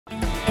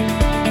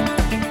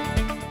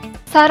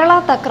Sarla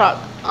Thakral,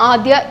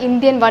 ആദ്യ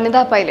Indian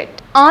വനിതാ pilot.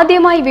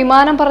 ആദ്യമായി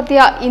വിമാനം പറത്തിയ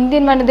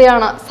ഇന്ത്യൻ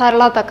വനിതയാണ്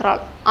Sarla Thakral.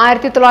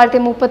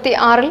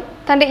 1936-ൽ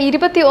തന്റെ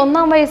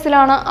 21ാം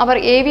വയസ്സിലാണ് അവർ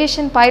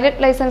ഏവിയേഷൻ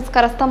പൈലറ്റ് ലൈസൻസ്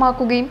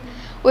കരസ്ഥമാക്കുകയും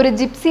ഒരു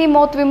ജിപ്സി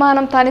മോത്ത്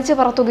വിമാനം തനിച്ച്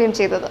പറത്തുകയും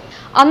ചെയ്തത്.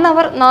 അന്ന്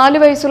അവർ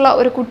 4 വയസ്സുള്ള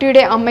ഒരു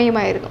കുട്ടിയുടെ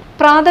അമ്മയുമായിരുന്നു.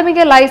 പ്രാഥമിക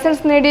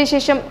ലൈസൻസ് നേടിയ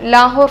ശേഷം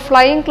ലാഹോർ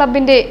ഫ്ലൈയിംഗ്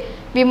ക്ലബിന്റെ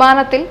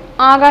വിമാനത്തിൽ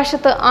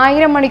ആകാശത്ത്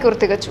 1000 മണിക്കൂർ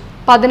തികച്ചു.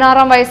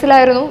 16ാം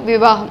വയസ്സിലായിരുന്നു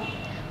വിവാഹം.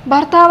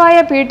 ഭർത്താവായ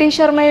പി.ടി.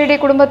 ശർമ്മയുടെ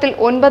കുടുംബത്തിൽ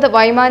 9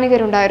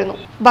 വൈമാനികരുണ്ടായിരുന്നു.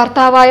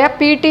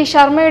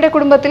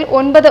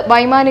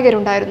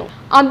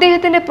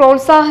 അദ്ദേഹത്തിന്റെ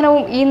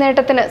പ്രോത്സാഹനവും ഈ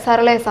നേട്ടത്തിന്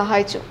സർലയെ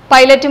സഹായിച്ചു.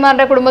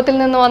 പൈലറ്റുമാരുടെ കുടുംബത്തിൽ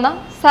നിന്ന് വന്ന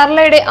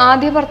സർലയുടെ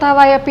ആദ്യ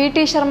ഭർത്താവായ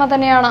പി.ടി. ശർമ്മ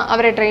തന്നെയാണ്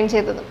അവരെ ട്രെയിൻ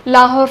ചെയ്തത്.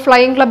 ലാഹോർ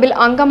ഫ്ലൈയിംഗ് ക്ലബിൽ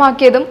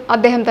അംഗമാക്കിയതും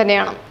അദ്ദേഹം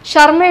തന്നെയാണ്.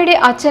 ശർമ്മയുടെ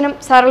അച്ഛനും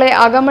സർലയെ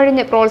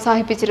അകമഴിഞ്ഞ്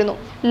പ്രോത്സാഹിപ്പിച്ചിരുന്നു.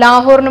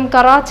 ലാഹോറിനും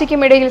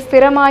കറാച്ചിക്കും ഇടയിൽ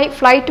സ്ഥിരമായി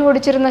ഫ്ലൈറ്റ്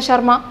ഓടിച്ചിരുന്ന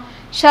ശർമ്മ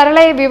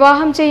സർലയെ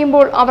വിവാഹം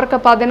ചെയ്യുമ്പോൾ അവർക്ക്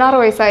 16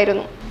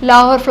 വയസ്സായിരുന്നു.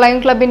 ലാഹോർ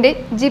ഫ്ലൈയിംഗ് ക്ലബിന്റെ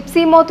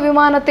ജിപ്സി മോത്ത്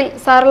വിമാനത്തിൽ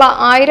സർല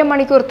 1000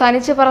 മണിക്കൂർ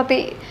തനിച്ച് പറത്തി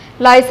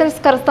ലൈസൻസ്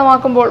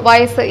കരസ്ഥമാക്കുമ്പോൾ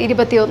വയസ്സ്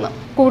 21.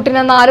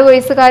 കൂട്ടിന് 4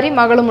 വയസ്സുകാരി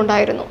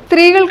മകളുമുണ്ടായിരുന്നു.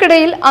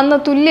 സ്ത്രീകൾക്കിടയിൽ അന്ന്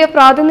തുല്യ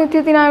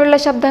പ്രാതിനിധ്യത്തിനായുള്ള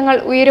ശബ്ദങ്ങൾ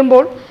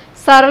ഉയരുമ്പോൾ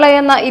സർല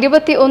എന്ന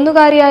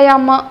 21-കാരിയായ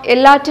അമ്മ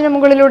എല്ലാറ്റിനും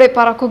മുകളിലൂടെ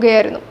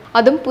പറക്കുകയായിരുന്നു.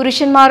 അതും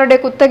പുരുഷന്മാരുടെ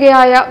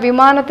കുത്തകയായ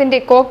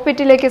വിമാനത്തിന്റെ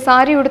കോക്പിറ്റിലേക്ക്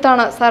സാരി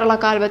ഉടുത്താണ് സർല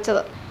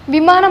കാൽവച്ചത്.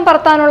 വിമാനം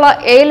പറത്താനുള്ള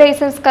എ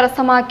ലൈസൻസ്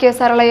കരസ്ഥമാക്കിയ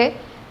സർലയെ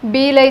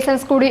ബി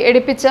ലൈസൻസ് കൂടി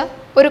എടുപ്പിച്ച്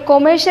ഒരു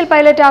കൊമേഴ്ഷ്യൽ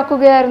പൈലറ്റ്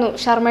ആക്കുകയായിരുന്നു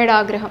ശർമ്മയുടെ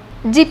ആഗ്രഹം.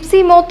 ജിപ്സി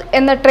മോത്ത്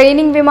എന്ന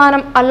ട്രെയിനിങ്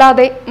വിമാനം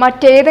അല്ലാതെ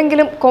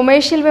മറ്റേതെങ്കിലും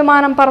കൊമേഴ്ഷ്യൽ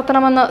വിമാനം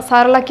പറത്തണമെന്ന്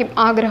സർലയ്ക്കും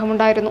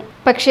ആഗ്രഹമുണ്ടായിരുന്നു.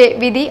 പക്ഷേ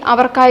വിധി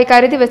അവർക്കായി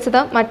കരുതി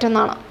വെച്ചത്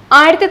മറ്റൊന്നാണ്.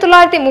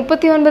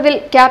 1939-ൽ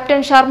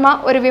ക്യാപ്റ്റൻ ശർമ്മ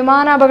ഒരു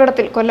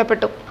വിമാനാപകടത്തിൽ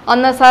കൊല്ലപ്പെട്ടു.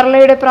 അന്ന്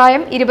സർലയുടെ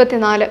പ്രായം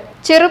 24.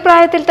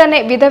 ചെറുപ്രായത്തിൽ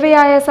തന്നെ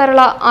വിധവയായ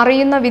സർല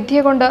അറിയുന്ന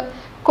വിദ്യ കൊണ്ട്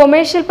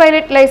കൊമേഴ്ഷ്യൽ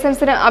പൈലറ്റ്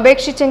ലൈസൻസിന്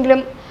അപേക്ഷിച്ചെങ്കിലും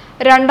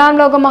രണ്ടാം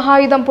ലോക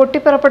മഹായുധം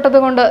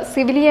പൊട്ടിപ്പുറപ്പെട്ടതുകൊണ്ട്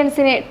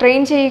സിവിലിയൻസിനെ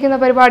ട്രെയിൻ ചെയ്യിക്കുന്ന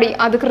പരിപാടി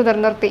അധികൃതർ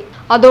നിർത്തി.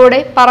 അതോടെ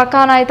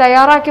പറക്കാനായി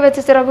തയ്യാറാക്കി വെച്ച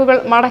ചിറകുകൾ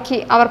മടക്കി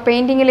അവർ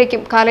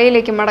പെയിന്റിങ്ങിലേക്കും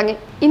കലയിലേക്കും മടങ്ങി.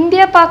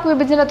 ഇന്ത്യ പാക്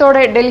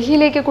വിഭജനത്തോടെ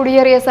ഡൽഹിയിലേക്ക്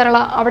കുടിയേറിയ സർല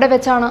അവിടെ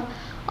വെച്ചാണ്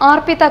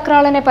ആർ.പി.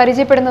 തക്രാളിനെ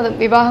പരിചയപ്പെടുന്നതും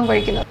വിവാഹം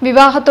കഴിക്കുന്നത്.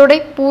 വിവാഹത്തോടെ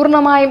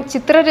പൂർണ്ണമായും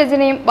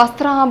ചിത്രരചനയും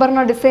വസ്ത്ര ആഭരണ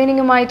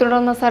ഡിസൈനിങ്ങുമായി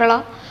തുടർന്ന സർല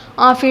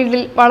ആ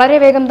ഫീൽഡിൽ വളരെ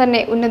വേഗം തന്നെ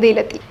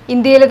ഉന്നതിയിലെത്തി.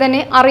 ഇന്ത്യയിലെ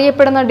തന്നെ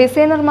അറിയപ്പെടുന്ന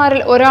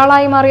ഡിസൈനർമാരിൽ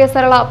ഒരാളായി മാറിയ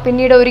സർല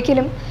പിന്നീട്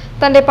ഒരിക്കലും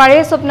തന്റെ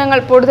പഴയ സ്വപ്നങ്ങൾ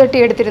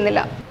പൊടുതട്ടിയെടുത്തിരുന്നില്ല.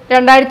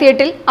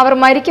 2008-ൽ അവർ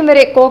മരിക്കും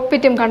വരെ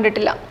കോക്പിറ്റും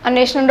കണ്ടിട്ടില്ല.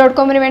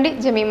 അന്വേഷണം.com വേണ്ടി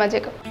Jemimah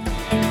Jacob.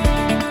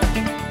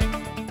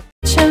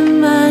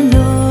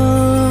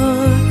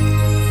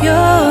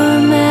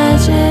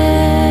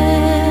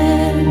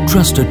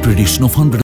 Trusted tradition of 100